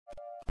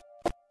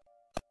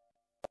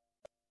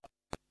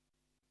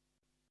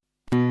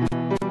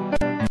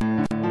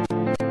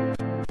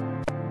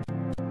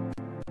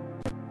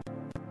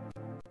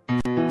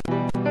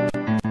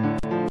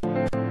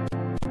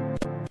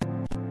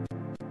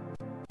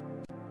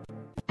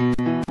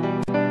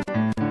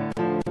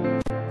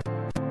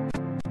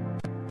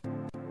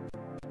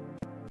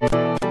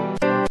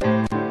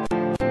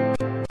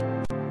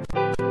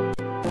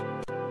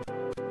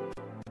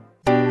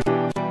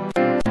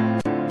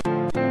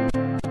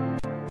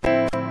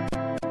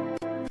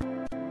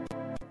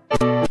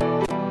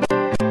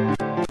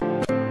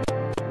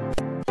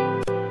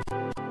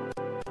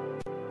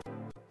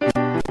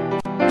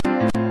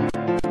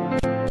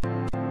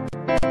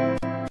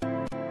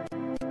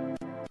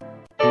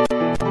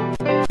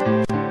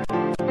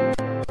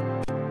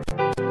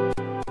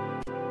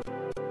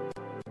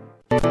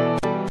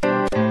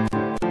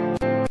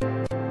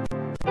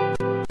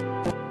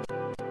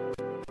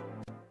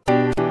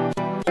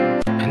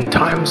In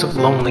times of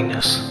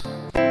loneliness,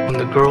 when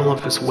the girl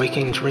of his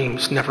waking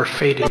dreams never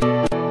faded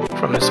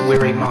from his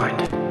weary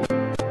mind,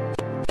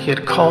 he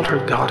had called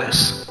her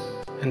goddess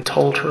and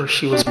told her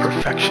she was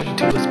perfection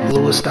to his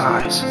bluest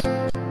eyes.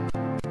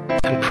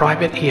 In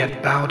private he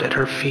had bowed at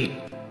her feet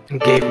and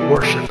gave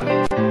worship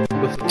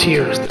with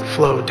tears that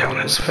flowed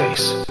down his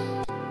face.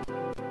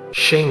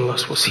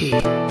 Shameless was he,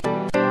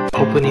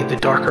 opening the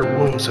darker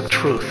wounds of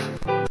truth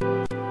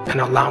and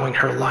allowing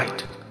her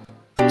light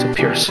to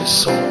pierce his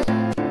soul.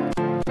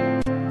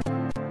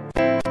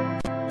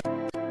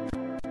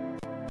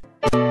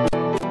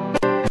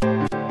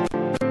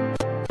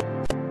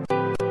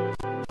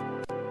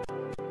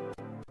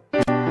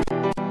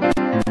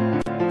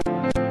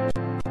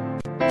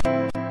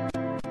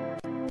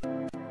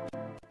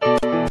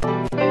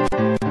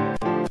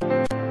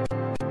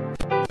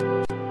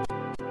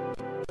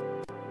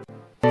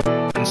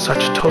 And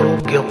such total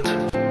guilt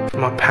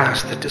from a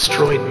past that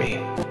destroyed me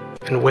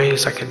in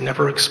ways I could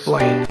never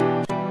explain,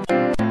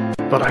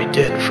 but I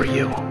did for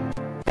you.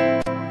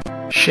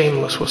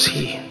 Shameless was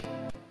he,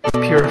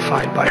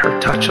 purified by her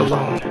touch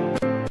alone,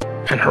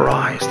 and her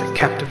eyes that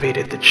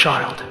captivated the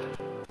child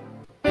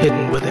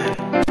hidden within.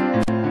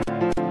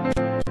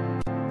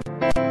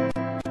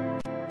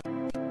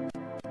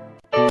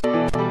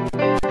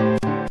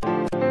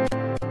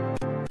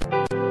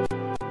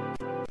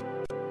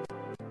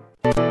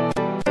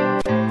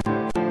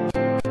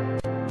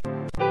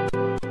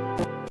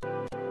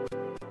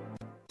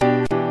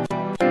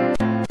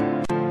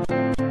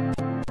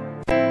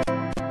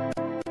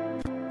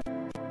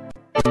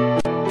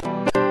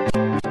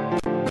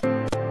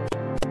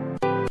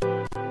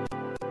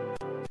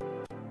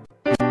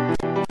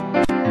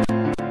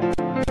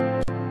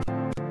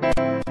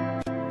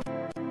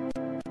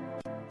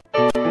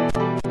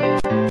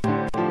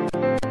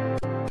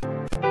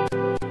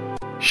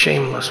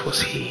 Shameless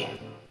was he,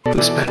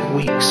 who spent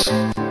weeks,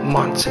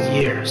 months, and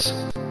years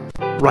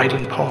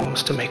writing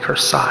poems to make her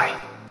sigh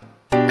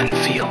and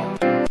feel.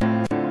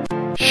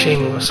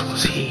 Shameless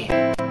was he,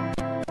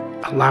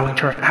 allowing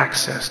her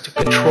access to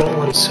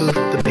control and soothe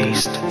the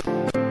beast.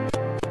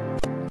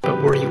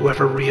 But were you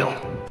ever real?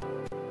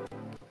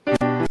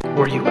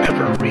 Were you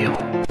ever real?